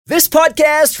This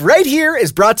podcast right here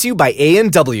is brought to you by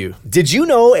A&W. Did you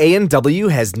know A&W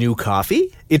has new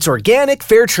coffee? It's organic,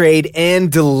 fair trade,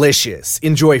 and delicious.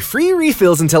 Enjoy free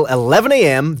refills until 11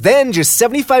 a.m., then just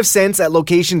 75 cents at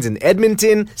locations in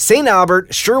Edmonton, St.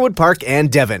 Albert, Sherwood Park,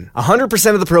 and Devon.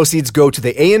 100% of the proceeds go to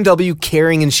the A&W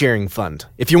Caring and Sharing Fund.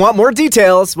 If you want more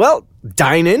details, well,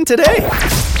 dine in today.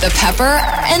 The Pepper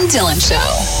and Dylan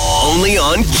Show. Only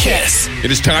on Kiss. It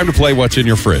is time to play What's in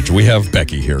Your Fridge. We have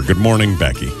Becky here. Good morning,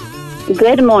 Becky.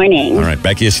 Good morning. All right,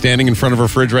 Becky is standing in front of her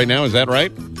fridge right now. Is that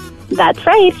right? That's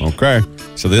right. Okay.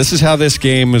 So this is how this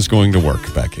game is going to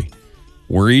work, Becky.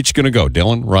 We're each going to go,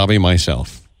 Dylan, Robbie,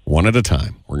 myself, one at a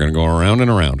time. We're going to go around and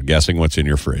around guessing what's in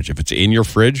your fridge. If it's in your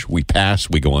fridge, we pass.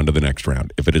 We go on to the next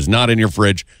round. If it is not in your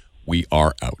fridge, we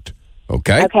are out.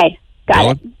 Okay? Okay. Got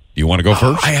Dylan, it. do you want to go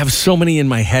first? I have so many in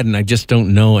my head, and I just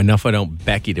don't know enough about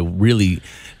Becky to really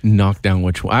knock down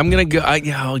which one. I'm going to go, I'm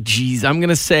going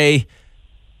to say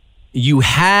you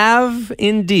have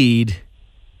indeed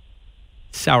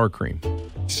sour cream.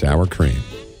 Sour cream.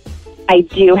 I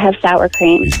do have sour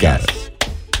cream. He's got it.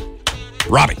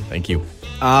 Robbie. Thank you.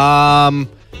 A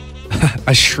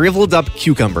shriveled up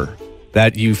cucumber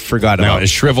that you forgot Now, about. is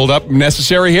shriveled up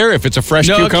necessary here? If it's a fresh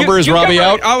cucumber, is Robbie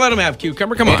out? I'll let him have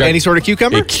cucumber. Come on. Any sort of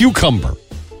cucumber? A cucumber.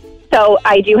 So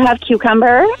I do have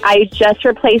cucumber. I just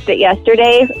replaced it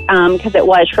yesterday because it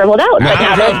was shriveled out. But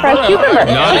now there's fresh cucumber. Not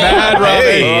bad, Robbie.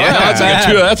 Hey, yeah,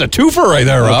 that's a twofer right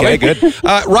there, Robbie. Okay, good.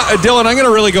 Dylan, I'm going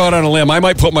to really go out on a limb. I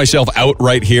might put myself out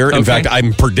right here. In fact,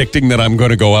 I'm predicting that I'm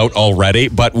going to go out already.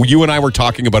 But you and I were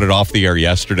talking about it off the air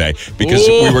yesterday because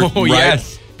we were right.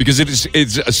 Yes. Because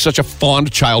it's such a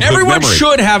fond childhood Everyone memory.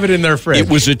 should have it in their fridge. It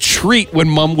was a treat when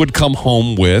Mom would come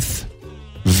home with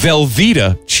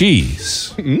Velveeta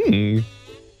cheese.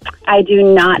 I do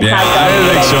not have I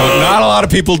that. think so. Not a lot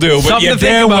of people do, but Something you to think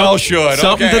damn about. well should.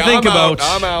 Something Okay, to think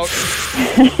I'm about.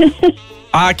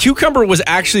 out. Cucumber was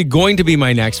actually going to be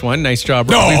my next one. Nice job,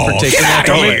 No, Robbie, for taking get that.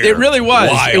 outta from me. here. It really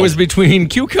was. Wild. It was between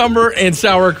cucumber and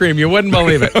sour cream. You wouldn't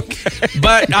believe it.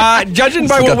 But judging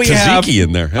by It's what got we have, tzatziki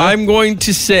in there, huh? I'm going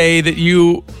to say that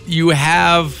you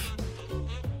have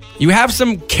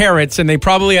some carrots, and they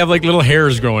probably have like little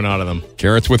hairs growing out of them.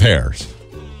 Carrots with hairs.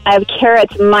 I have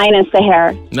carrots minus the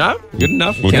hair. No, good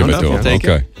enough. We'll Count give it enough. to We'll him. take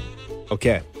Okay. it.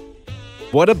 Okay.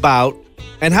 What about,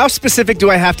 and how specific do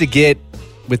I have to get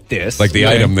with this? Like the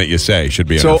item that you say should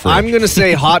be in our So fridge. I'm going to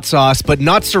say hot sauce, but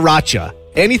not sriracha.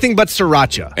 Anything but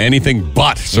sriracha. Anything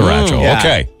but sriracha. Yeah.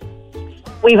 Okay.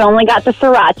 We've only got the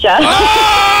sriracha.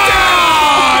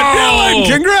 Dylan,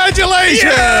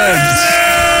 congratulations!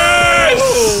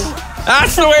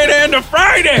 That's the way to end a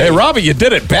Friday. Hey, Robbie, you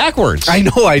did it backwards. I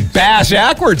know I Bass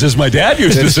backwards, as my dad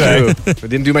used to It's say. true. I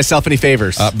didn't do myself any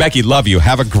favors. Becky, love you.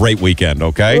 Have a great weekend,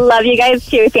 okay? Love you guys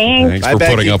too. Thanks. Thanks Bye, for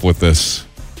Becky. putting up with this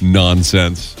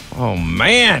nonsense. Oh,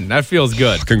 man. That feels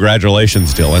good.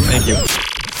 Congratulations, Dylan. Thank you.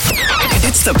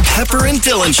 It's the Pepper and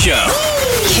Dylan Show.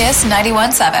 Kiss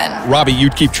 91.7. Robbie, you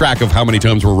keep track of how many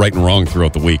times we're right and wrong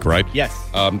throughout the week, right? Yes.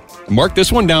 Mark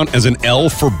this one down as an L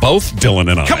for both Dylan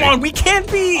and I. Come on, we can't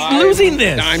be losing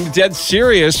this. I'm dead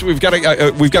serious. We've got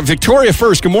Victoria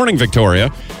first. Good morning,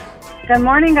 Victoria. Good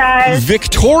morning, guys.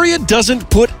 Victoria doesn't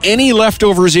put any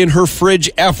leftovers in her fridge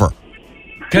ever.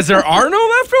 Because there are no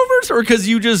leftovers, or because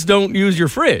you just don't use your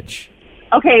fridge?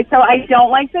 Okay, so I don't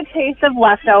like the taste of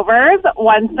leftovers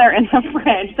once they're in the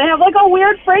fridge. They have like a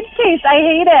weird fridge taste. I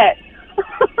hate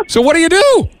it. So what do you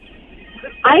do?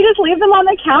 I just leave them on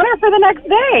the counter for the next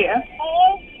day.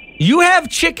 You have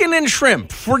chicken and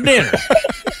shrimp for dinner.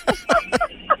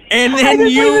 And I then just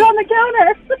leave it you... on the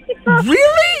counter.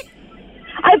 Really?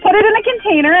 I put it in a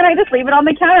container and I just leave it on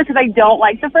the counter because I don't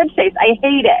like the fridge taste. I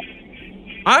hate it.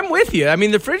 I'm with you. I mean,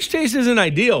 the fridge taste isn't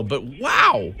ideal, but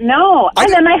wow. No.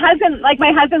 And then my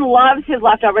husband loves his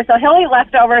leftovers. So he'll eat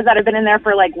leftovers that have been in there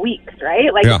for like weeks,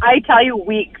 right? Like Yeah. I tell you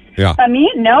weeks. Yeah. But me,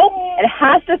 no. It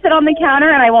has to sit on the counter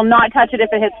and I will not touch it if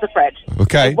it hits the fridge.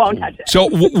 Okay. I won't touch it. So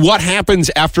what happens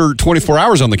after 24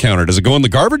 hours on the counter? Does it go in the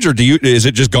garbage, or is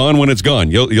it just gone when it's gone?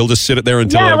 You'll just sit it there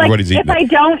until everybody's if eating I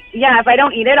it. if I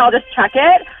don't eat it, I'll just chuck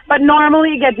it. But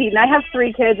normally it gets eaten. I have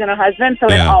 3 kids and a husband, so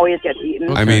it Yeah. always gets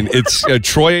eaten. I mean, it's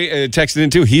Troy texted in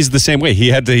too. He's the same way.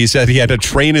 He said he had to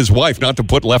train his wife not to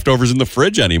put leftovers in the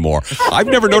fridge anymore. I've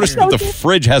never noticed that the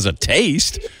fridge has a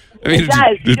taste. I mean, It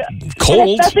does. it's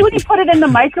cold. Especially when you put it in the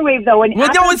microwave, though. Well,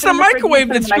 no, it's the microwave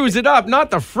that screws it up,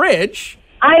 not the fridge.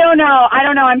 I don't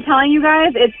know. I'm telling you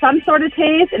guys, it's some sort of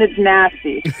taste, and it's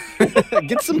nasty.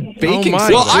 Get some baking my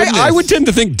soda. Well, I would tend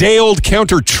to think day-old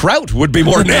counter trout would be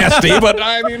more nasty, but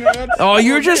I mean... Oh,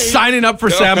 you're just signing up for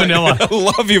salmonella.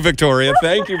 Love you, Victoria.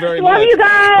 Thank you very much. Love you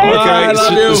guys. Okay, I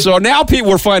love you. so now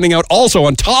we're finding out also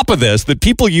on top of this that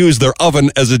people use their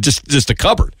oven as just a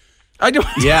cupboard. I do.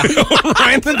 Yeah.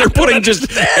 Right? They're putting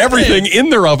just everything in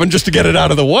their oven just to get it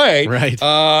out of the way. Right.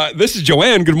 This is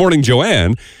Joanne. Good morning,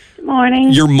 Joanne. Good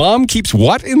morning. Your mom keeps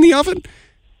what in the oven?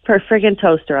 For friggin'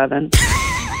 toaster oven.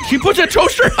 She puts a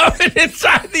toaster oven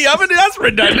inside the oven? That's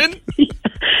redundant.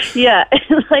 Yeah,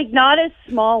 like not a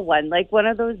small one, like one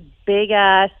of those big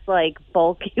ass, like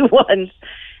bulky ones.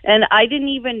 And I didn't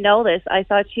even know this. I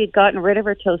thought she had gotten rid of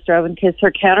her toaster oven because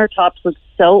her countertops looked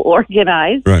so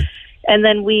organized. Right. And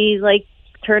then we like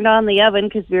turned on the oven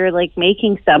because we were like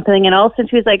making something, and all of a sudden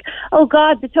she was like, "Oh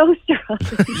God, the toaster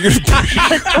oven!" I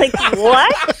was like,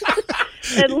 "What?"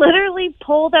 And literally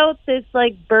pulled out this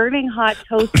like burning hot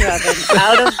toaster oven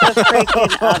out of the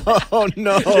freaking oven. Oh,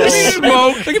 no.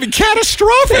 Smoke. That could be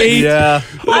catastrophic. Yeah.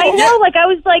 I know, like I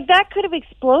was like, that could have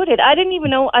exploded. I didn't even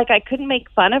know, like I couldn't make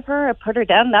fun of her or put her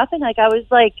down, nothing. Like I was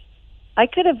like, I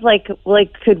could have like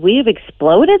could we have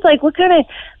exploded? Like what kind of,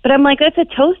 but I'm like, that's a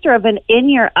toaster oven in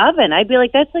your oven. I'd be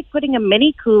like, that's like putting a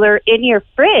mini cooler in your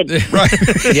fridge. Right.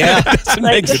 Yeah. That's a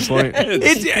Like- good point.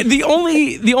 It's the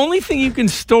only thing you can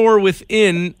store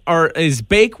within is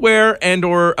bakeware and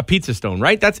or a pizza stone,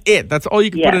 right? That's it. That's all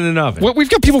you can put Yeah. in an oven. Well, we've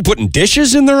got people putting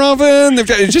dishes in their oven.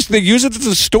 They use it as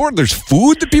a store. There's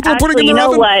food that people are putting Actually, in you their know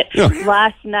oven. what? Yeah.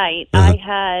 Last night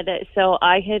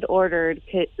I had ordered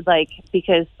like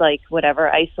because like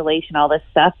whatever isolation, all this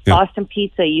stuff. Yeah. Boston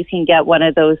Pizza, you can get one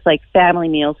of those like family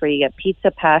meals where you get pizza,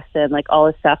 pasta, and like all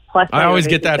this stuff. Plus, I always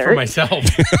ordered get that for dessert. myself.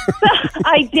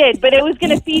 I did, but it was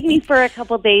going to feed me for a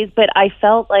couple days. But I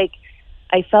felt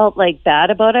like bad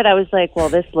about it. I was like, well,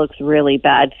 this looks really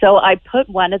bad. So I put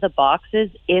one of the boxes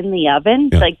in the oven,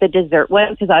 Yeah. like the dessert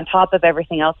one, because on top of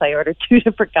everything else, I ordered 2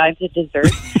 different kinds of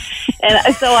desserts.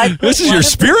 And so I put This is one your of the-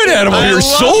 spirit animal, I your love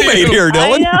soulmate you. here,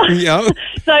 Dylan. I know. Yeah.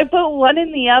 So I put one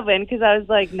in the oven because I was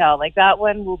like, no, like that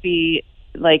one will be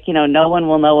like, no one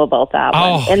will know about that one.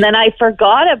 Oh. And then I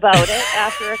forgot about it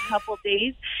after a couple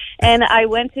days. And I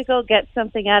went to go get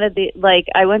something out of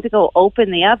I went to go open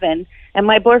the oven, and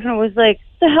my boyfriend was like,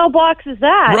 the hell box is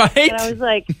that? Right. And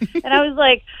I was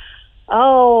like,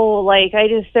 oh, like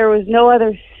there was no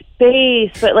other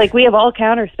space, but like we have all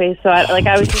counter space. So I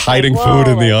was just Hiding like, food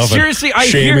whoa, in the like- oven. Seriously,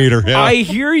 Shame eater. Yeah. I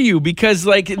hear you because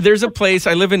like there's a place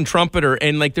I live in Trumpeter,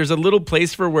 and like there's a little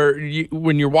place for where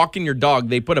when you're walking your dog,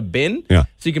 they put a bin, Yeah.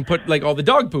 so you can put like all the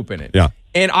dog poop in it. Yeah.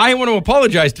 And I want to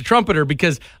apologize to Trumpeter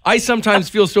because I sometimes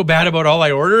feel so bad about all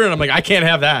I order, and I'm like, I can't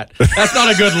have that. That's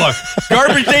not a good look.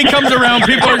 Garbage day comes around,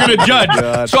 people are going to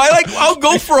judge. So I'll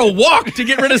go for a walk to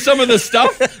get rid of some of the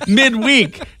stuff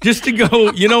midweek, just to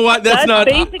go. You know what? That's not.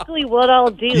 basically what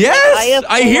I'll do. Yes,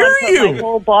 I hear put you. my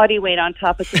whole body weight on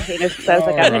top of containers. So I was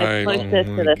like, I'm going Right. to push this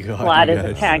to the flat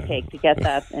as a pancake to get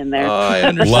that in there. I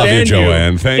understand. Love you,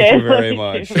 Joanne. Thank Okay. you very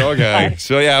much. Okay. Bye.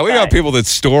 So, yeah, we got Bye. people that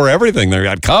store everything. They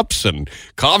got cups and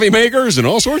coffee makers and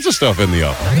all sorts of stuff in the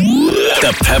oven.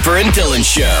 The Pepper and Dylan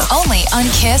Show. Only on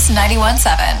Kiss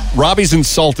 91.7. Robbie's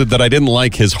insulted that I didn't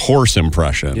like his horse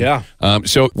impression. Yeah.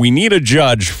 So we need a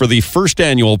judge for the first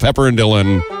annual Pepper and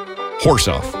Dylan horse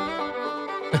off.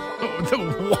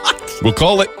 What? We'll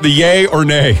call it the yay or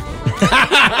nay.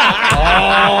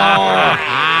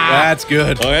 That's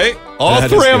good. Okay? All That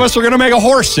three is of good. us are going to make a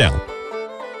horse sound.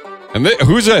 And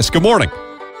who's this? Good morning.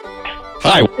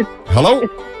 Hi. Hello?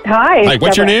 Hi. Hi,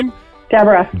 what's your name?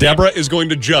 Deborah. Deborah is going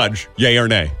to judge yay or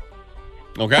nay.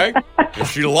 Okay?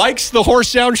 If she likes the horse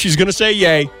sound, she's going to say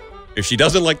yay. If she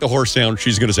doesn't like the horse sound,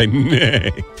 she's going to say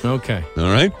nay. Okay. All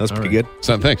right? That's pretty good.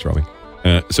 So, thanks, Robbie.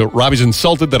 So Robbie's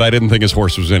insulted that I didn't think his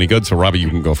horse was any good, so Robbie, you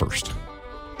can go first.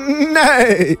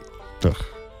 Nay. Ugh.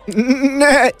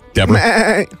 Nay. Deborah?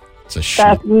 Nay. It's a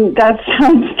shame. That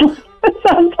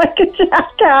sounds like a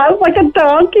jackass, like a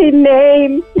donkey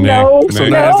name. No. So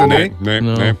that's a nay?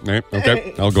 Nay.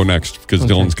 Okay, I'll go next because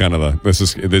Dylan's kind of this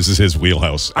is his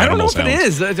wheelhouse. I don't know Animal if it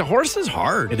sounds. is. The horse is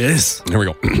hard. It is. Here we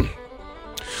go.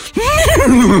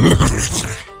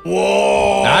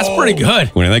 That's pretty good.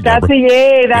 What do you think, That's Deborah? a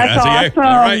yay. That's a yay. awesome.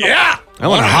 All right, yeah. I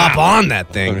want to hop on that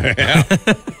thing.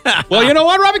 Well, you know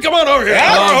what, Robbie? Come on over here.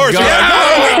 Oh, God.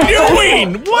 What are you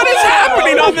doing? What is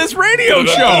happening on this radio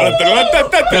show? There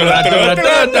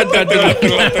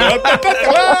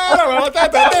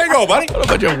you go, buddy. What a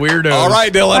bunch of weirdos. All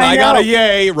right, Dylan. I got a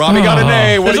yay. Robbie got a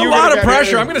nay. What There's are a you lot gonna of get pressure.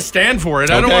 here? I'm going to stand for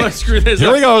it. I don't Okay. want to screw this Here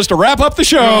up. he goes to wrap up the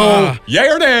show. Yay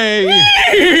or nay?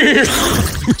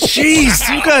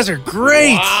 Jeez, you guys are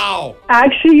great. Wow.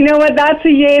 Actually, you know what? That's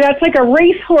a yay. That's like a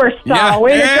racehorse style.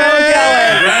 Way to go,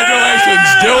 Dylan. Congratulations.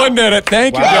 Dylan did it.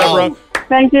 Thank you, Deborah.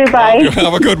 Thank you. Bye.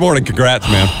 Have a good morning. Congrats,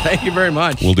 man. Thank you very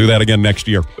much. We'll do that again next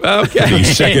year. Okay. The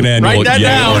second annual Write that Yay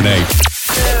down. or Nay.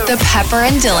 The Pepper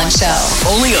and Dylan Show.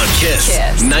 Only on Kiss.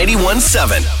 Kiss.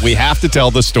 91.7. We have to tell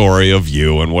the story of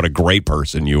you and what a great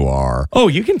person you are. Oh,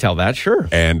 you can tell that, sure.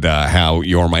 And how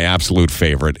you're my absolute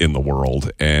favorite in the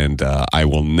world. And I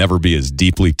will never be as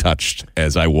deeply touched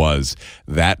as I was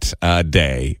that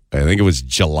day. I think it was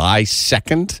July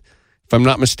 2nd, if I'm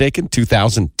not mistaken,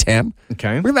 2010.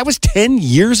 Okay. That was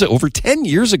over 10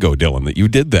 years ago, Dylan, that you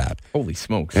did that. Holy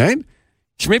smokes. Right?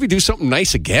 Should maybe do something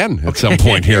nice again at some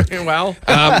point here. Well.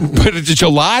 But it's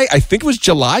I think it was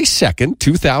July 2nd,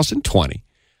 2020.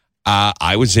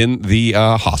 I was in the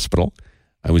hospital.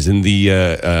 I was in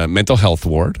the mental health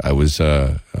ward. I was You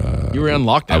were on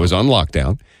lockdown. I was on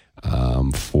lockdown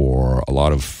for a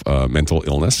lot of mental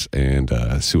illness and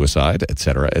suicide, et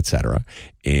cetera, et cetera.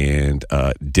 And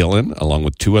Dylan, along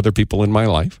with two other people in my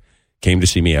life, came to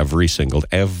see me every single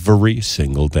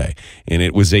day. And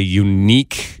it was a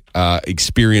unique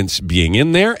experience being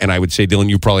in there. And I would say, Dylan,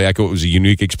 you probably echo it was a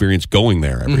unique experience going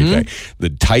there every day. The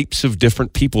types of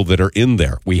different people that are in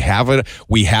there. We have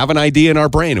an idea in our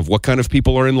brain of what kind of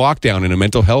people are in lockdown in a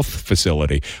mental health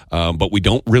facility. But we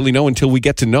don't really know until we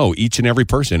get to know each and every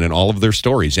person and all of their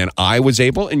stories. And I was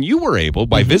able, and you were able,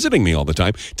 by visiting me all the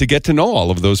time, to get to know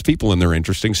all of those people and their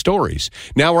interesting stories.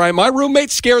 Now, my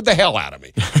roommate scared the hell out of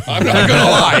me. I'm not going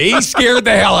to lie. He scared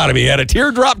the hell out of me. He had a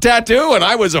teardrop tattoo, and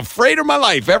I was afraid of my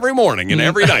life every morning and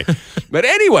every night. But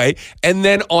anyway, and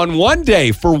then on one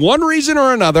day, for one reason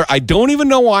or another, I don't even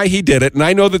know why he did it. And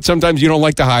I know that sometimes you don't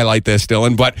like to highlight this,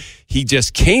 Dylan, but he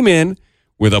just came in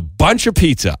with a bunch of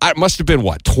pizza. It must have been,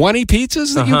 20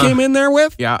 pizzas that you came in there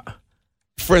with? Yeah.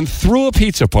 And threw a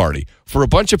pizza party for a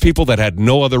bunch of people that had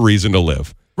no other reason to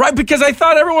live. Right, because I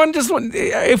thought everyone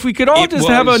if we could all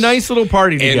have a nice little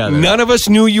party together. And none of us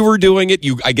knew you were doing it.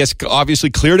 You, I guess,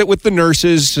 obviously cleared it with the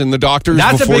nurses and the doctors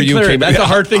before you came. That's a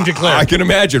hard thing to clear. I can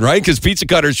imagine, right? Because pizza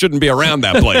cutters shouldn't be around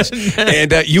that place.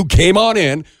 And you came on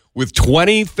in with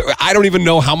 20. I don't even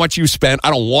know how much you spent. I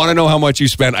don't want to know how much you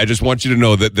spent. I just want you to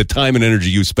know that the time and energy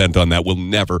you spent on that will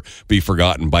never be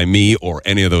forgotten by me or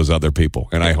any of those other people.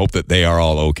 And I hope that they are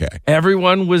all okay.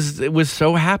 Everyone was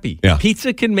so happy. Yeah.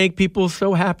 Pizza can make people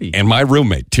so happy. And my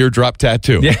roommate, teardrop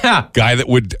tattoo. Yeah. Guy that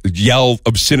would yell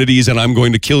obscenities and I'm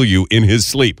going to kill you in his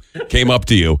sleep, came up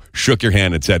to you, shook your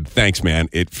hand and said, "Thanks, man.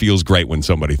 It feels great when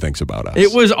somebody thinks about us."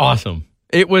 It was awesome.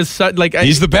 It was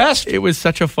he's the best. It was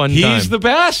such a fun time. He's the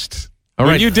best. All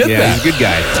right, you did that. He's a good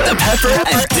guy. The Pepper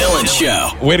and Dylan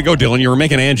Show. Way to go, Dylan. You were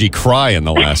making Angie cry in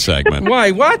the last segment.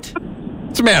 Why? What?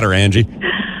 What's the matter, Angie?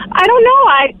 I don't know.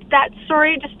 That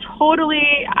story just totally,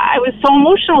 I was so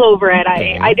emotional over it.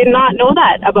 I did not know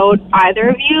that about either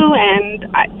of you, and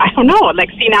I don't know.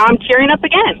 See, now I'm tearing up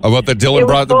again. About that Dylan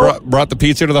brought the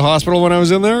pizza to the hospital when I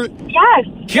was in there?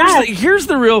 Yes. Here's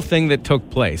the real thing that took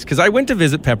place, because I went to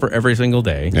visit Pepper every single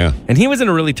day, and he was in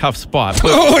a really tough spot.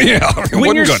 Oh, yeah. It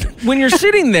wasn't good. When you're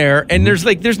sitting there, and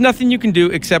there's nothing you can do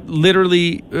except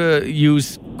literally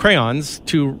use crayons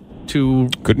to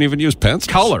couldn't even use pencils.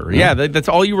 Color. Yeah, that's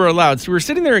all you were allowed. So we were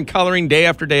sitting there and coloring day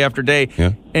after day after day.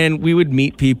 Yeah. And we would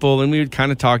meet people and we would kind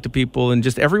of talk to people, and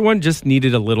just everyone just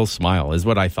needed a little smile is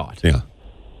what I thought. Yeah.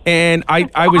 And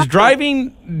I was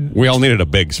driving. We all needed a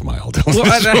big smile. Well,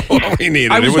 That's what we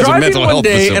needed. I was It was a driving mental one health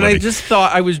day, facility. and I just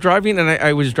thought I was driving, and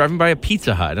I was driving by a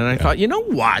Pizza Hut, and I thought, you know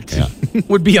what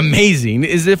would be amazing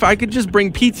is if I could just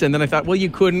bring pizza. And then I thought, well, you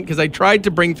couldn't, because I tried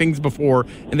to bring things before,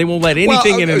 and they won't let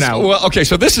anything in and out. Well, okay,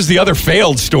 so this is the other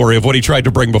failed story of what he tried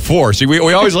to bring before. See,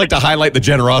 we always like to highlight the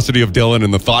generosity of Dylan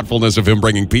and the thoughtfulness of him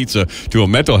bringing pizza to a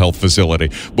mental health facility.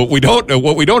 But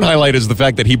what we don't highlight is the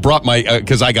fact that he brought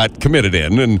because I got committed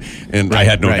in, and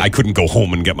I couldn't go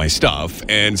home and get my stuff.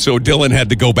 And so Dylan had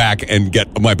to go back and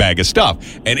get my bag of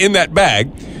stuff. And in that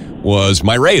bag was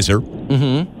my razor,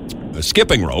 a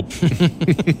skipping rope,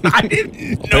 I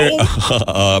didn't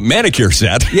know. manicure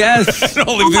set. Yes. And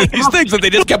all these things that they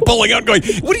just kept pulling out going,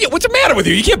 what's the matter with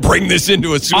you? You can't bring this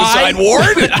into a suicide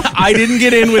ward. I didn't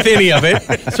get in with any of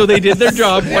it. So they did their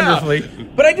job wonderfully.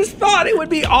 But I just thought it would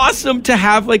be awesome to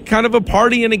have kind of a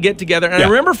party and a get together. And I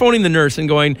remember phoning the nurse and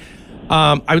going,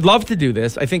 I would love to do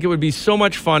this. I think it would be so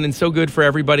much fun and so good for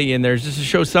everybody in there, just to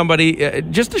show somebody,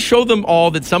 just to show them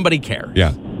all that somebody cares.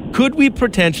 Yeah. Could we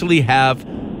potentially have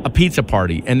a pizza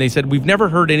party? And they said, we've never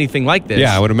heard anything like this.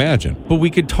 Yeah, I would imagine. But we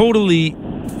could totally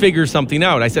figure something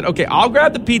out. I said, okay, I'll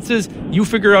grab the pizzas. You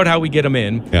figure out how we get them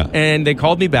in. Yeah. And they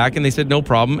called me back and they said, no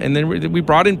problem. And then we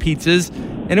brought in pizzas.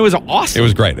 And it was awesome. It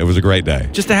was great. It was a great day.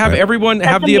 Just to have everyone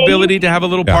have the amazing. ability to have a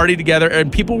little party together,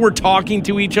 and people were talking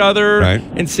to each other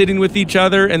and sitting with each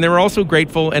other, and they were also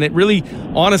grateful. And it really,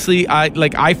 honestly,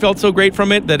 I felt so great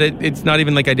from it that it's not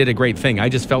even like I did a great thing. I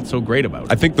just felt so great about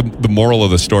it. I think the moral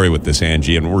of the story with this,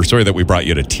 Angie, and we're sorry that we brought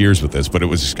you to tears with this, but it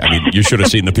was, I mean, you should have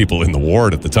seen the people in the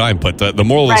ward at the time. But the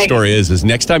moral of the story is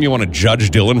next time you want to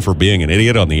judge Dylan for being an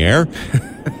idiot on the air,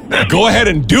 go ahead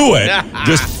and do it.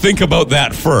 Just think about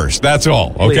that first. That's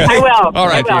all. Okay. I will. All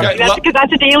right. I will. Because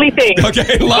that's a daily thing.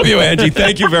 Okay. Love you, Angie.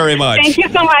 Thank you very much. Thank you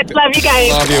so much. Love you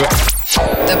guys. Love you.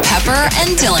 The Pepper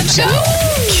and Dylan Show.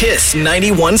 Kiss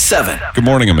 91.7. Good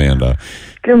morning, Amanda.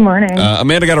 Good morning.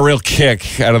 Amanda got a real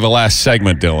kick out of the last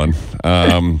segment, Dylan.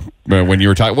 When you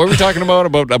were talking, what were we talking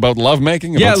about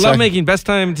lovemaking? Yeah, lovemaking. Best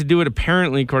time to do it,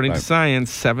 apparently, according to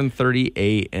science, 7:30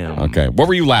 a.m. Okay. What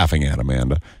were you laughing at,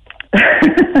 Amanda?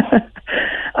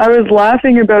 I was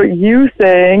laughing about you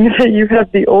saying that you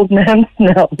have the old man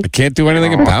smell. I can't do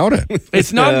anything about it.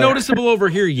 It's not noticeable over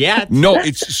here yet. No,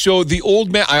 it's so the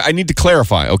old man. I need to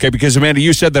clarify, okay? Because Amanda,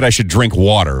 you said that I should drink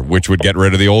water, which would get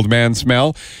rid of the old man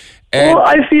smell. And Well,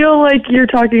 I feel like you're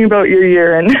talking about your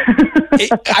urine.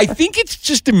 I think it's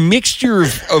just a mixture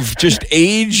of just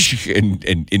age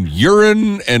and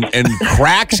urine and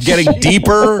cracks getting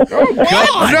deeper.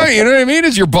 No, you know what I mean?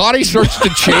 As your body starts to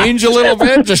change a little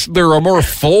bit, just there are more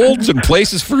folds and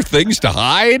places for things to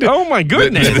hide. Oh, my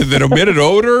goodness. That emit an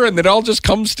odor, and it all just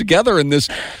comes together in this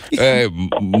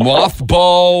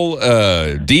mothball,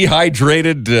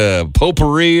 dehydrated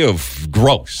potpourri of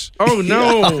gross. Oh,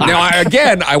 no. Now,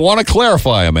 I want to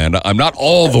clarify, Amanda, I'm not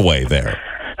all the way there.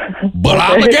 But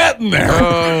I'm getting there.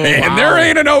 And there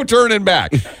ain't no turning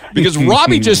back. Because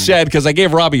Robbie just said, because I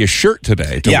gave Robbie a shirt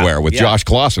today to wear with Josh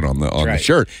Clausen on the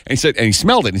shirt. And he said, and he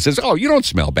smelled it. And he says, oh, you don't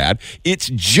smell bad. It's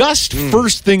just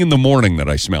first thing in the morning that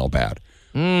I smell bad.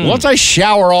 Once I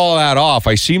shower all that off,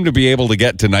 I seem to be able to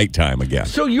get to nighttime again.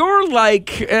 So you're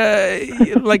like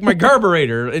my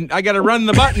carburetor, and I got to run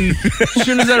the button. As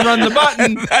soon as I run the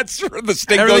button, that's where the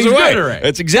stink goes everything's away. good, right?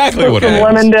 That's exactly what Some it is.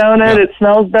 lemon down it. It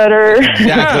smells better.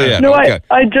 Exactly it. No, Okay.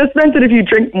 I just meant that if you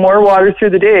drink more water through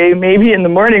the day, maybe in the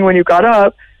morning when you got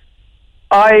up,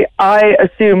 I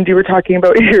assumed you were talking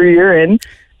about your urine.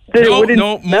 That it wouldn't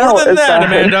No, smell more than as that,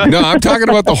 bad. Amanda. No, I'm talking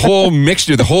about the whole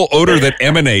mixture, the whole odor that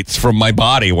emanates from my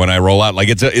body when I roll out. Like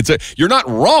it's a. You're not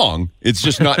wrong. It's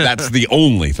just not. That's the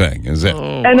only thing, is it?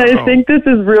 And I think this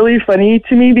is really funny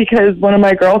to me because one of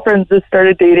my girlfriends just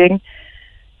started dating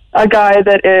a guy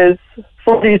that is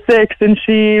 46, and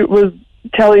she was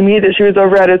telling me that she was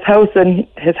over at his house, and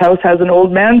his house has an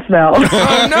old man smell. Oh,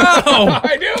 no.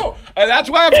 I do. And that's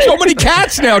why I have so many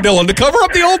cats now, Dylan, to cover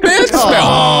up the old man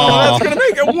smell. That's going to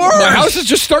make it worse. My house is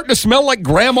just starting to smell like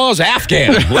grandma's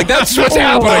Afghan. Like that's what's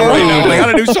happening right now. I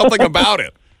got to do something about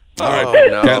it. All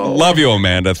right. Okay, love you,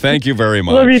 Amanda. Thank you very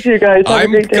much. Love you too, guys. Have a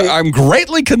great day. I'm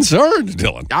greatly concerned,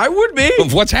 Dylan, I would be.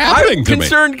 of what's happening I'm to me.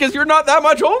 concerned because you're not that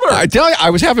much older. I tell you, I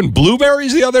was having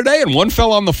blueberries the other day, and one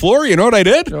fell on the floor. You know what I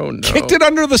did? Oh, no. Kicked it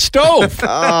under the stove.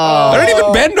 I don't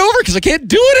even bend over because I can't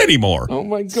do it anymore. Oh,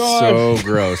 my God. So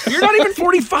gross. You're not even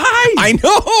 45. I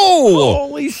know.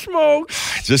 Holy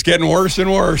smokes. It's just getting worse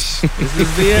and worse. This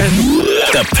is the end.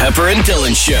 The Pepper and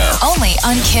Dylan Show. Only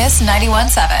on Kiss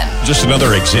 91.7. Just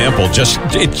another example.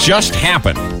 It just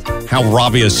happened how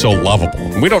Robbie is so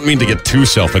lovable. We don't mean to get too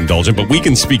self-indulgent, but we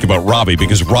can speak about Robbie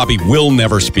because Robbie will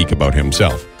never speak about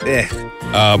himself.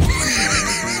 I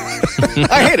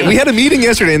hate it. We had a meeting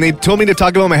yesterday, and they told me to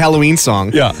talk about my Halloween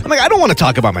song. Yeah. I'm like, I don't want to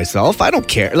talk about myself. I don't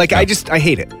care. Like, I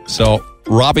hate it. So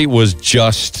Robbie was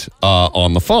just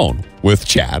on the phone with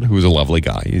Chad, who's a lovely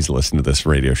guy. He's listened to this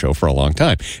radio show for a long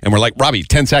time. And we're like, Robbie,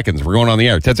 10 seconds. We're going on the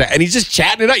air. 10 seconds. And he's just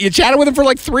chatting it up. You chatted with him for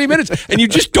like 3 minutes, and you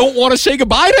just don't want to say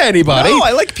goodbye to anybody. No,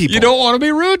 I like people. You don't want to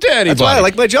be rude to anybody. That's why I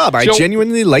like my job. I So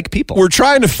genuinely like people. we're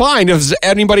trying to find if there's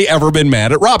anybody ever been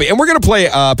mad at Robbie. And we're going to play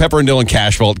Pepper and Dylan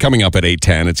Cash Vault coming up at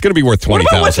 8:10. It's going to be worth $20,000. What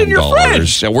about what's in your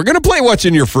fridge? So we're going to play What's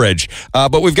in Your Fridge.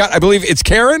 But we've got, I believe, it's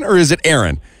Karen or is it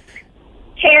Aaron?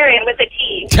 Taryn with a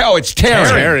T. Oh, it's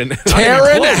Taryn. Taryn.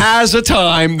 Taryn has a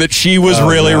time that she was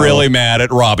really mad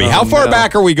at Robbie. How far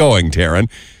back are we going, Taryn?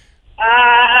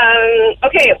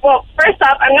 Okay, well, first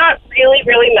off, I'm not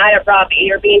really mad at Robbie.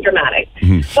 You're being dramatic.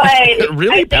 But Really,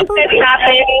 I think Pepper? this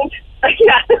happened.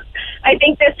 Yeah, I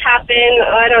think this happened,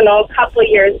 I don't know, a couple of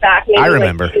years back. Maybe I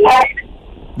remember.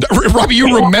 Robbie,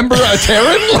 you remember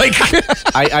Taryn? Like,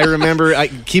 I remember.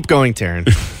 Keep going,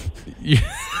 Taryn.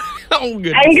 Oh,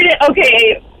 good. I'm going to,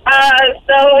 okay.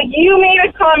 So you made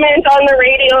a comment on the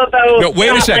radio about... no, wait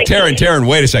a not sec, liking- Taryn,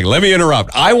 wait a second. Let me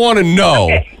interrupt. I want to know,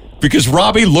 Because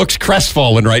Robbie looks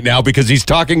crestfallen right now because he's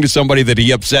talking to somebody that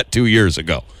he upset 2 years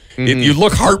ago. You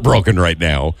look heartbroken right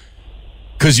now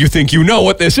because you think you know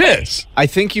what this is. I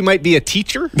think you might be a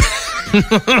teacher.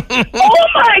 Oh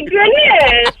my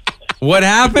goodness! What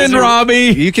happened,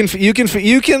 Robbie? You can explain,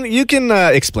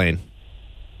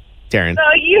 Taryn. So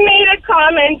you made a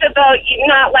comment about you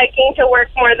not liking to work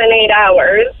more than 8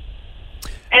 hours,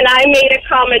 and I made a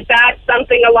comment back,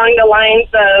 something along the lines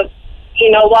of,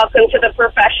 welcome to the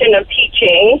profession of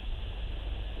teaching.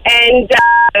 And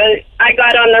I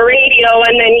got on the radio,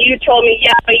 and then you told me,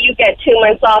 yeah, but you get 2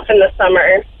 months off in the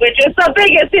summer, which is the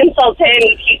biggest insult to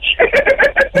any teacher.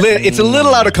 It's a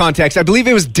little out of context. I believe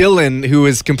it was Dylan who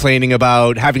was complaining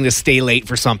about having to stay late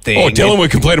for something. Oh, Dylan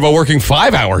would complain about working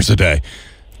 5 hours a day.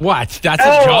 What? That's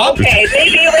a job? Okay,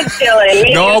 maybe it was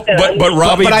Dylan. No, but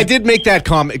Robbie... But I did make that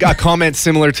comment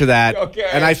similar to that. Okay.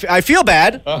 And I feel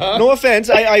bad. No offense.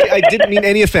 I didn't mean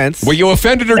any offense. Well, you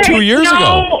offended her 2 years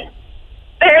ago.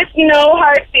 There's no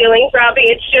hard feelings, Robbie.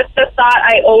 It's just a thought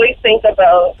I always think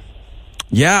about.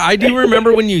 Yeah, I do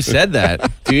remember when you said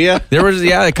that. Do you? There was,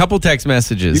 a couple text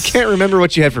messages. You can't remember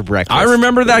what you had for breakfast. I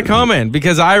remember that comment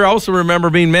because I also remember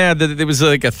being mad that it was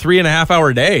like a 3.5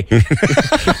 hour day.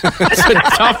 It's a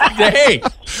tough day.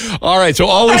 All right, so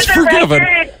all is forgiven.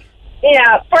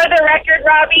 For the record,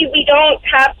 Robbie, we don't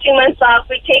have 2 months off.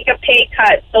 We take a pay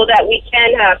cut so that we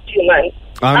can have 2 months.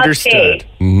 Understood.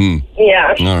 Mm-hmm.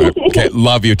 Yeah. All right. Okay.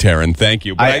 Love you, Taryn. Thank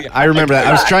you. I remember that.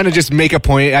 I was trying to just make a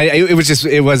point.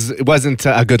 It wasn't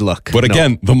a good look. But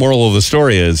again, the moral of the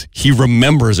story is he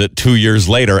remembers it 2 years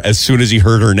later. As soon as he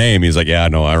heard her name, he's like, yeah,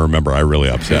 no, I remember. I really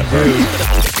upset her.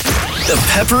 The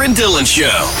Pepper and Dylan Show.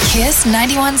 Kiss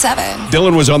 91.7.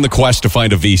 Dylan was on the quest to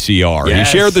find a VCR.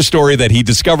 Yes. He shared the story that he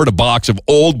discovered a box of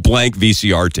old blank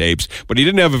VCR tapes, but he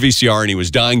didn't have a VCR and he was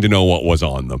dying to know what was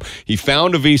on them. He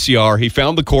found a VCR, he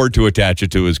found the cord to attach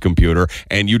it to his computer,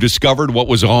 and you discovered what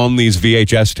was on these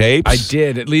VHS tapes? I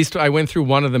did. At least I went through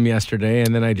one of them yesterday,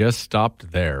 and then I just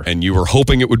stopped there. And you were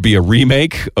hoping it would be a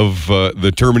remake of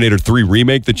the Terminator 3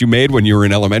 remake that you made when you were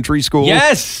in elementary school?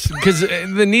 Yes, because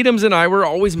the Needhams and I were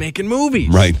always making movies.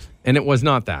 Right. And it was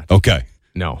not that. Okay.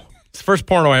 No. It's the first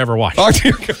porno I ever watched. Oh,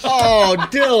 dear God. Oh,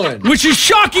 Dylan. Which is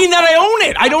shocking that I own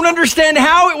it. I don't understand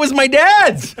how it was my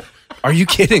dad's. Are you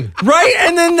kidding? Right?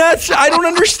 And then I don't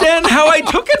understand how I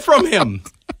took it from him.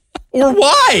 Or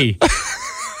why.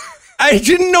 I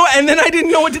didn't know, and then I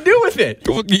didn't know what to do with it.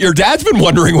 Your dad's been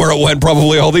wondering where it went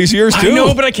probably all these years, too. I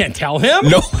know, but I can't tell him.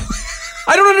 No.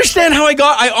 I don't understand how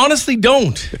I honestly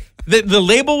don't. The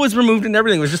label was removed and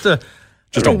everything. It was just a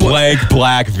blank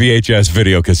black VHS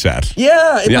video cassette.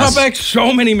 Yeah, it brought back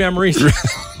so many memories.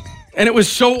 And it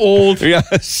was so old.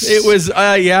 Yes. It was,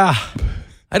 I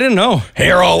didn't know.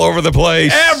 Hair all over the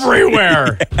place.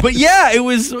 Everywhere. But yeah, it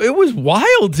was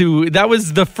wild that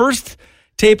was the first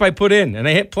tape I put in and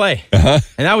I hit play. And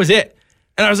that was it.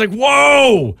 And I was like,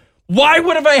 whoa, why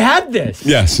would have I had this?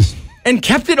 Yes. And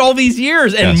kept it all these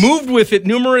years and moved with it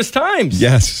numerous times.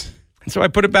 Yes. And so I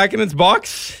put it back in its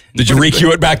box. Did you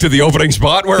re-cue it back to the opening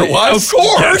spot where it was? Of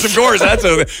course. Yes, of course. That's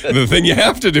the thing you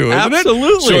have to do, isn't Absolutely.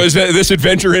 it? So is this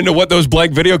adventure into what those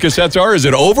blank video cassettes are? Is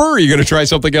it over, or are you going to try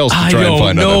something else to try and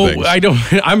find other things? I don't.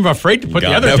 I'm afraid to put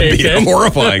the other That would tapes be in.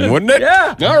 horrifying, wouldn't it?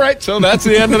 Yeah. All right, so that's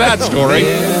the end of that story.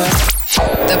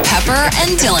 The Pepper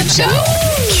and Dylan Show.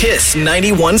 Kiss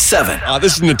 91.7.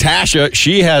 This is Natasha.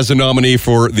 She has a nominee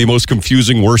for the most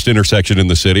confusing worst intersection in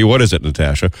the city. What is it,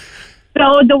 Natasha?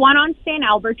 So the one on St.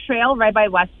 Albert Trail, right by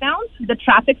Westbound, the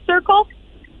traffic circle.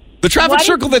 The traffic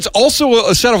circle that's also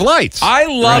a set of lights. I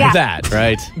love that.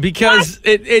 Right. Because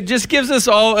it just gives us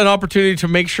all an opportunity to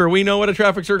make sure we know what a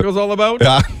traffic circle is all about.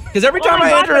 Yeah. Because every time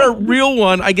I enter a real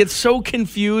one, I get so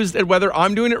confused at whether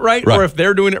I'm doing it right or if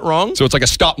they're doing it wrong. So it's like a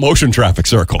stop motion traffic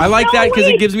circle. I like that because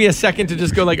it gives me a second to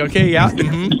just go like, okay, yeah, okay.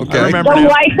 I remember The now.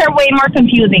 lights are way more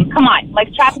confusing. Come on.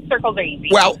 Like, traffic circles are easy.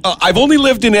 Well, I've only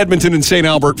lived in Edmonton and St.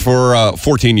 Albert for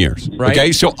 14 years. Right.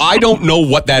 Okay, so I don't know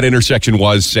what that intersection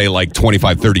was, say, like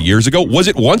 25, 30 years ago. Was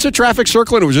it once a traffic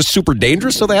circle and it was just super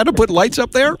dangerous, so they had to put lights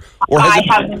up there? Or I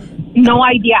have no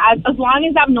idea. As long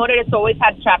as I've noted, it's always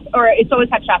had traffic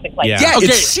lights. Yeah, Okay.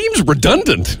 it seems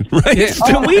redundant, right?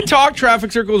 Can we talk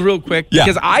traffic circles real quick? Yeah.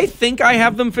 Because I think I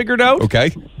have them figured out.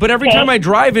 Okay. But every time I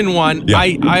drive in one,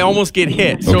 I almost get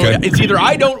hit. So it's either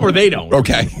I don't or they don't.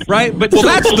 Okay. Right? But Well,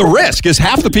 that's the risk, is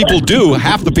half the people do,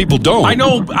 half the people don't. I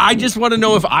know. I just want to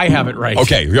know if I have it right.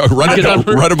 Okay,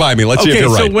 run it by me. Let's see if you're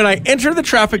right. So when I enter the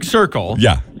traffic circle,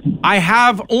 Yeah. I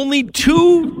have only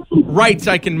two rights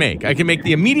I can make. I can make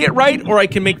the immediate right or I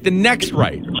can make the next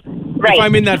right. Right. if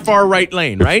I'm in that far right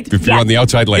lane, right? If you're on the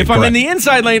outside lane. If I'm in correct. the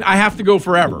inside lane, I have to go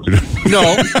forever. No.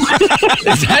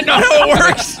 Is that not how it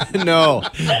works? No.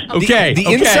 Okay. The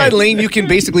okay. inside lane, you can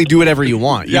basically do whatever you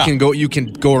want. Yeah. You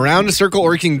can go around a circle,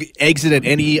 or you can exit at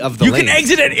any of the You lanes. can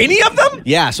exit at any of them?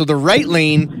 Yeah. So the right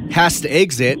lane has to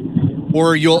exit,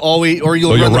 or you'll So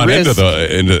you'll run, run the into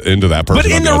risk. into that person.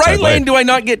 But on in the outside right lane, do I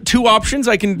not get two options?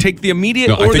 I can take the immediate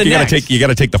No, or I think the you next. got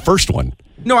to take the first one.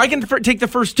 No, I can take the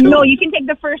first two. No, you can take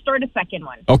the first or the second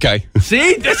one. Okay.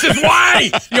 See? This is why.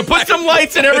 You put some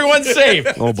lights and everyone's safe.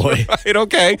 Oh boy. Right,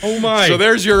 okay. Oh, my. So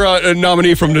there's your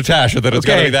nominee from Natasha that it's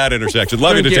got to Okay. be that intersection.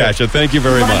 Love you, Thank you. Natasha. Thank you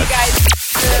very much.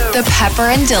 The Pepper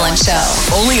and Dylan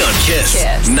Show. Only on Kiss.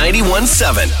 Kiss.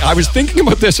 91.7. I was thinking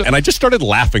about this and I just started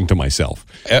laughing to myself.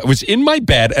 I was in my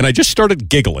bed and I just started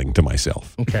giggling to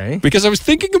myself. Okay. Because I was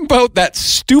thinking about that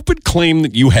stupid claim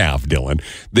that you have, Dylan,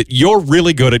 that you're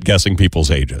really good at guessing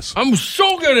people's ages. I'm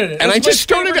so good at it. And That's I just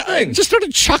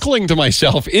started chuckling to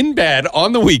myself in bed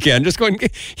on the weekend, just going,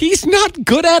 he's not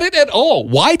good at it at all.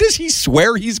 Why does he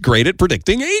swear he's great at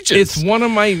predicting ages? It's one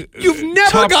of my You've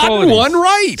never top gotten qualities. one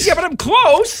right. Yeah, but I'm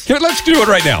close. Here, let's do it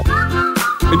right now.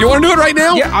 Do you want to do it right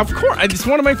now? Yeah, of course. It's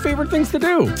one of my favorite things to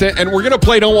do. And we're going to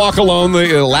play Don't Walk Alone,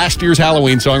 the last year's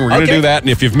Halloween song. We're going to Okay. do that. And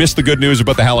if you've missed the good news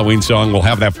about the Halloween song, we'll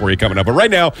have that for you coming up. But right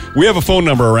now, we have a phone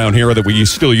number around here that we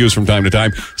still use from time to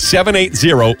time,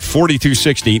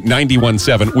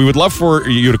 780-4260-917. We would love for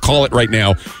you to call it right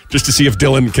now just to see if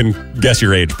Dylan can guess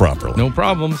your age properly. No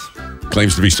problems.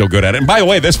 Claims to be so good at it. And by the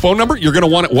way, this phone number, you're going to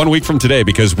want it 1 week from today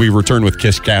because we return with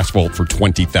Kiss Casbolt for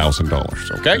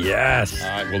 $20,000. Okay? Yes.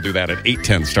 We'll do that at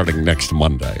 8:10 starting next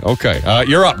Monday. Okay.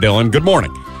 You're up, Dylan. Good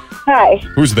morning. Hi,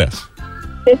 Who's this?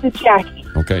 this is Jackie.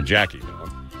 Okay, Jackie.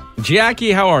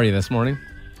 Jackie, how are you this morning?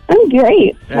 I'm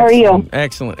great. How are you?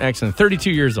 Excellent, excellent. 32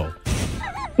 years old.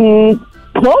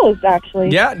 Close, actually.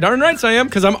 Yeah, darn right I am,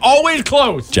 because I'm always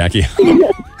close. Jackie,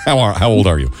 how old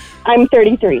are you? I'm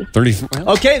 33. 30.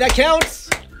 Okay, that counts.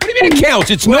 What do you mean it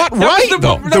counts? It's not That was right, the-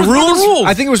 though. that was the rules.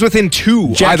 I think it was within two.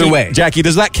 Jackie, either way. Jackie,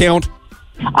 does that count?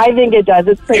 I think it does.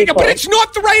 It's pretty But close. it's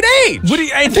not the right age. What do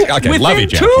you, Okay, within love you,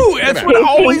 Jackie. two. That's what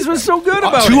always was so good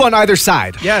about Two it. on either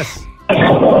side. Yes.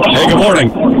 Hey, good morning.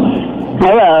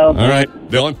 Hello. All right,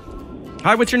 Dylan.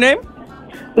 Hi, what's your name?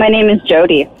 My name is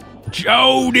Jody.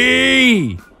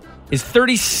 Jody is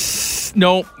 30.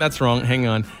 No, that's wrong. Hang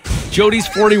on. Jody's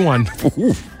 41.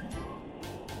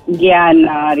 Yeah,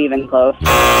 not even close.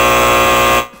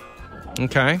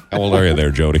 Okay. How old are you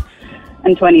there, Jody?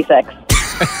 I'm 26.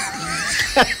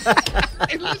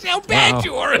 How bad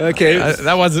you are. Okay.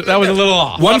 That was a little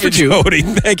off. One for two. Jody,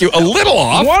 thank you. A little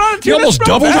off. One on two. You almost that's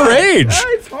not doubled bad. your age.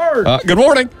 It's hard. Good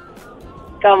morning.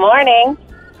 Good morning.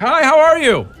 Hi, how are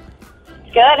you?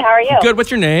 Good. How are you? Good.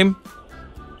 What's your name?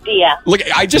 Dia. Look,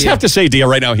 I just have to say, Dia,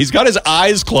 right now, he's got his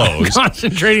eyes closed.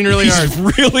 Concentrating really hard.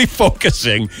 He's really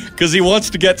focusing because he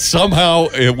wants to get somehow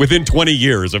within 20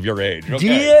 years of your age. Okay.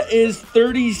 Dia is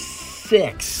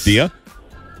 36. Dia?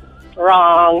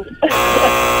 Wrong.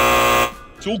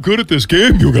 So good at this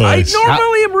game, you I guys.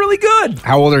 normally am really good.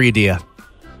 How old are you, Dia?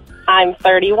 I'm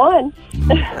 31.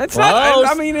 That's not.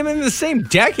 I mean, I'm in the same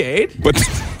decade. But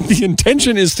the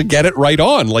intention is to get it right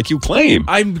on, like you claim.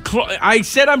 I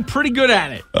said I'm pretty good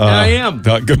at it. And I am.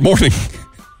 Good morning.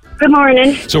 Good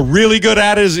morning. So really good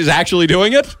at it is actually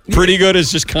doing it? Pretty good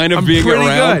is just kind of I'm being pretty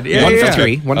around? good. Yeah, One yeah. for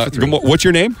three. One for three. What's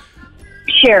your name?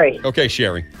 Sherry. Okay,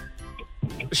 Sherry.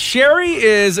 Sherry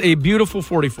is a beautiful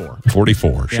 44.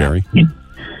 44, Sherry.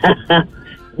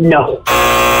 No.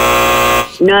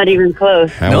 Not even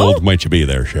close. How old might you be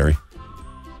there, Sherry?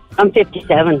 I'm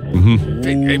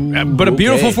 57. But a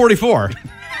beautiful 44.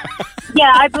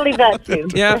 Yeah, I believe that too.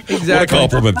 Yeah, What a exactly.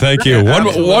 compliment. Thank you.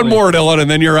 One more, Dylan, and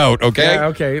then you're out, okay? Yeah,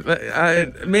 okay.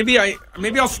 Maybe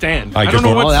I'll stand. Hi, I good don't know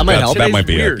morning. what that might help. That might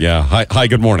be weird. it. Yeah. Hi,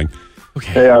 good morning.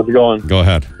 Hey, how's it going? Go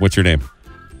ahead. What's your name?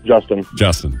 Justin.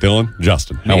 Justin. Dylan?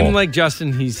 Justin. How Name old? like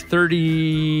Justin. He's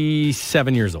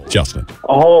 37 years old. Justin.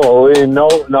 Holy, no,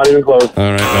 not even close.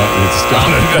 All right.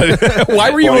 No, it's Why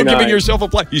were you 29. giving yourself a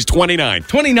play? He's 29.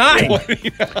 29.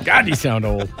 God, you sound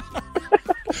old.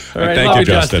 All right, Thank love you,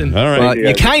 Justin. All right. Well,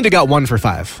 you kind of got 1 for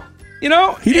 5. You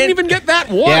know, he didn't even get that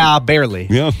one. Yeah, barely.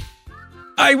 Yeah.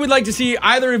 I would like to see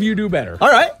either of you do better. All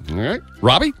right. All right.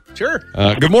 Robbie? Sure.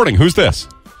 Good morning. Who's this?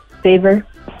 Favor?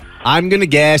 I'm going to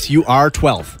guess you are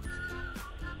 12.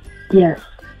 Yes.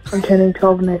 I'm turning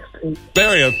 12 next week.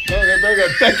 There you go. Okay, very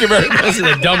good. Thank you very much. This is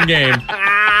a dumb game.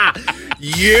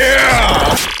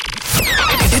 Yeah.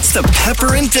 It's the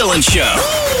Pepper and Dylan Show.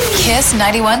 Kiss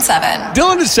 91.7.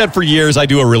 Dylan has said for years, I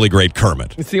do a really great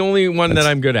Kermit. It's the only one that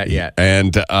I'm good at yet.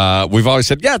 And we've always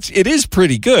said, yeah, it is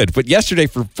pretty good. But yesterday,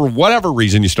 for whatever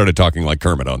reason, you started talking like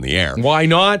Kermit on the air. Why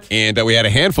not? And we had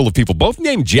a handful of people, both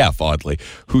named Jeff, oddly,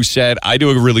 who said, I do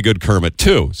a really good Kermit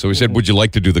too. So we said, would you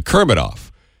like to do the Kermit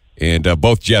off? And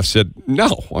both Jeff said,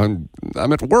 no, I'm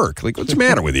at work. Like, what's the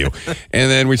matter with you? And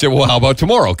then we said, well, how about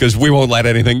tomorrow? Because we won't let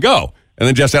anything go. And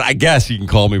then Jeff said, I guess you can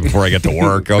call me before I get to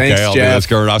work. Okay, Thanks, I'll Jeff. do this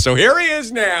Kermit off. So here he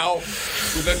is now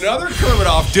with another Kermit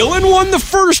off. Dylan won the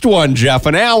first one, Jeff,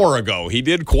 an hour ago. He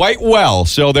did quite well.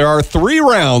 So there are 3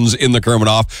 rounds in the Kermit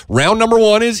off. Round number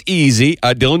 1 is easy.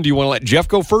 Dylan, do you want to let Jeff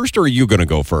go first, or are you going to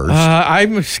go first?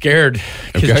 I'm scared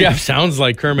because Okay. Jeff sounds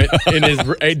like Kermit in his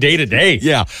day-to-day.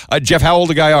 Yeah. Jeff, how old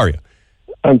a guy are you?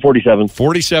 I'm 47.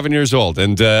 47 years old.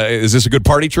 And is this a good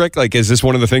party trick? Like, is this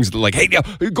one of the things that, like, hey,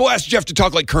 go ask Jeff to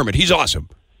talk like Kermit. He's awesome.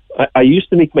 I used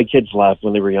to make my kids laugh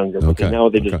when they were younger, but Okay. now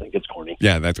they just think it's corny.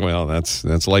 Yeah, that's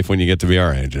life when you get to be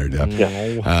our age there, Jeff.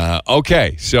 Yeah.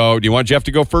 Okay, so do you want Jeff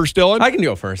to go first, Dylan? I can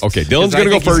go first. Okay, Dylan's 'Cause I going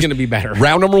to go think he's first. going to be better.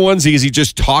 Round number 1's easy.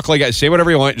 Just talk say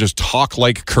whatever you want. Just talk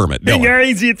like Kermit. Hey Dylan.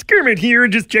 guys, it's Kermit here,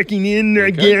 just checking in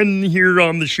again here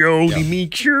on the show to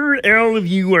make sure all of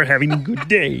you are having a good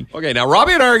day. Okay, now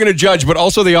Robbie and I are going to judge, but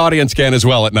also the audience can as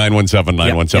well at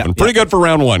 917-917. Pretty good for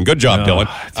round 1. Good job, Dylan.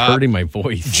 It's hurting my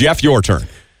voice. Jeff, your turn.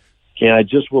 Yeah, I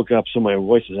just woke up, so my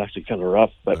voice is actually kind of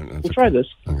rough, but we'll try this.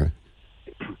 Okay.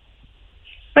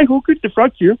 Hi, Hoker, the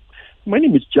Frog here. My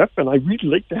name is Jeff, and I really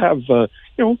like to have,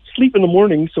 sleep in the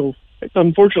morning, so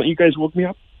unfortunately you guys woke me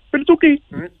up. But it's okay.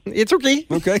 It's okay.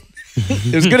 Okay.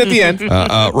 It was good at the end.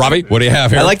 Robbie, what do you have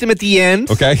here? I liked him at the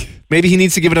end. Okay. Maybe he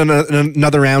needs to give it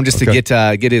another round just to get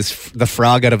the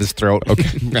frog out of his throat. Okay.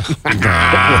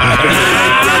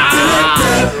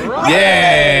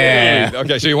 Yeah.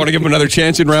 Okay, so you want to give him another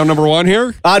chance in round number 1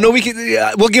 here? No,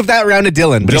 we'll give that round to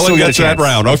Dylan. But he Dylan still gets got a that chance,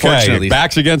 round. Okay, unfortunately.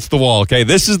 backs against the wall. Okay,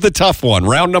 this is the tough one.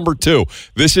 Round number 2.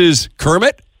 This is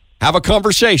Kermit. Have a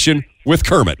conversation with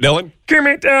Kermit. Dylan?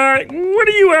 Kermit, what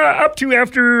are you up to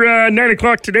after 9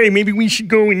 o'clock today? Maybe we should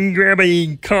go and grab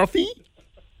a coffee?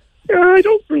 I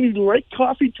don't really like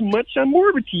coffee too much. I'm more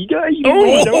of a tea guy.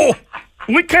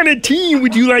 What kind of tea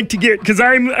would you like to get? Because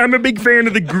I'm a big fan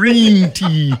of the green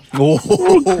tea.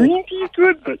 Green tea is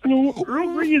good, but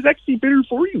Earl Grey is actually better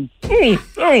for you. Okay.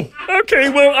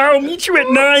 Well, I'll meet you at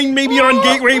 9, maybe on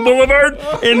Gateway Boulevard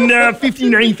and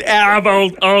 59th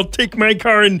Ave. I'll take my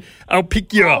car and I'll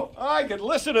pick you up. I could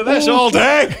listen to this all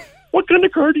day. What kind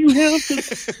of car do you have?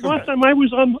 'Cause last time I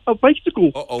was on a bicycle.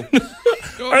 Uh-oh.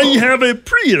 I have a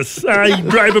Prius. I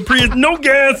drive a Prius. No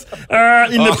gas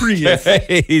in the Prius.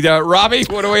 Hey, Robbie,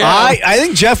 what do we have? I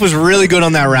think Jeff was really good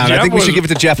on that round. Jeff I think we should give it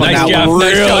to Jeff on Nice that job. one.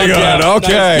 Nice Really job, good. Jeff.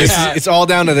 Okay. It's all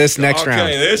down to this next round.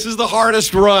 Okay, this is the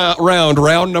hardest round,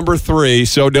 round number 3.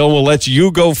 So, Dylan, we'll let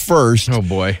you go first. Oh,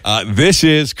 boy. This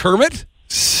is Kermit.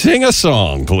 Sing a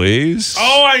song, please.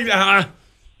 Oh,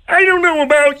 I don't know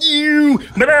about you,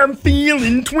 but I'm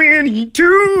feeling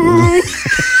 22.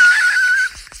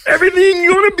 Everything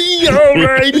gonna be all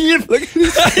right.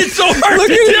 It's so hard to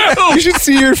do. You should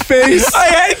see your face.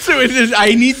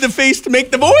 I need the face to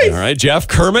make the voice. All right, Jeff,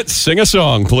 Kermit, sing a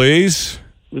song, please.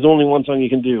 There's only one song you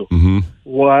can do. Mm-hmm.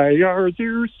 Why are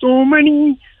there so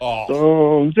many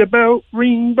songs about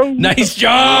rainbows? Nice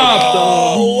job.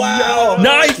 Oh, wow.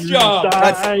 Nice job.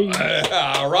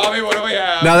 Robbie, what do we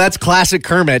have? Now that's classic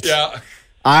Kermit. Yeah.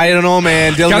 I don't know,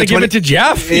 man. Dylan, Gotta give it to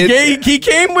Jeff. He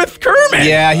came with Kermit.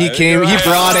 Yeah, he came. He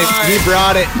brought it. He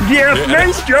brought it. Yes,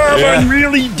 nice job. Yeah. I'm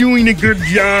really doing a good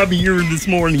job here this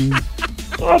morning.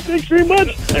 Oh, thanks very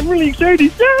much. I'm really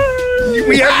excited. Yeah.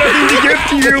 We have nothing to give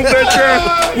to you,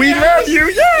 but we love you.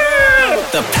 Yeah.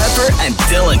 The Pepper and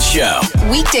Dylan Show.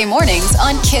 Weekday mornings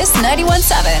on Kiss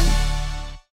 91.7.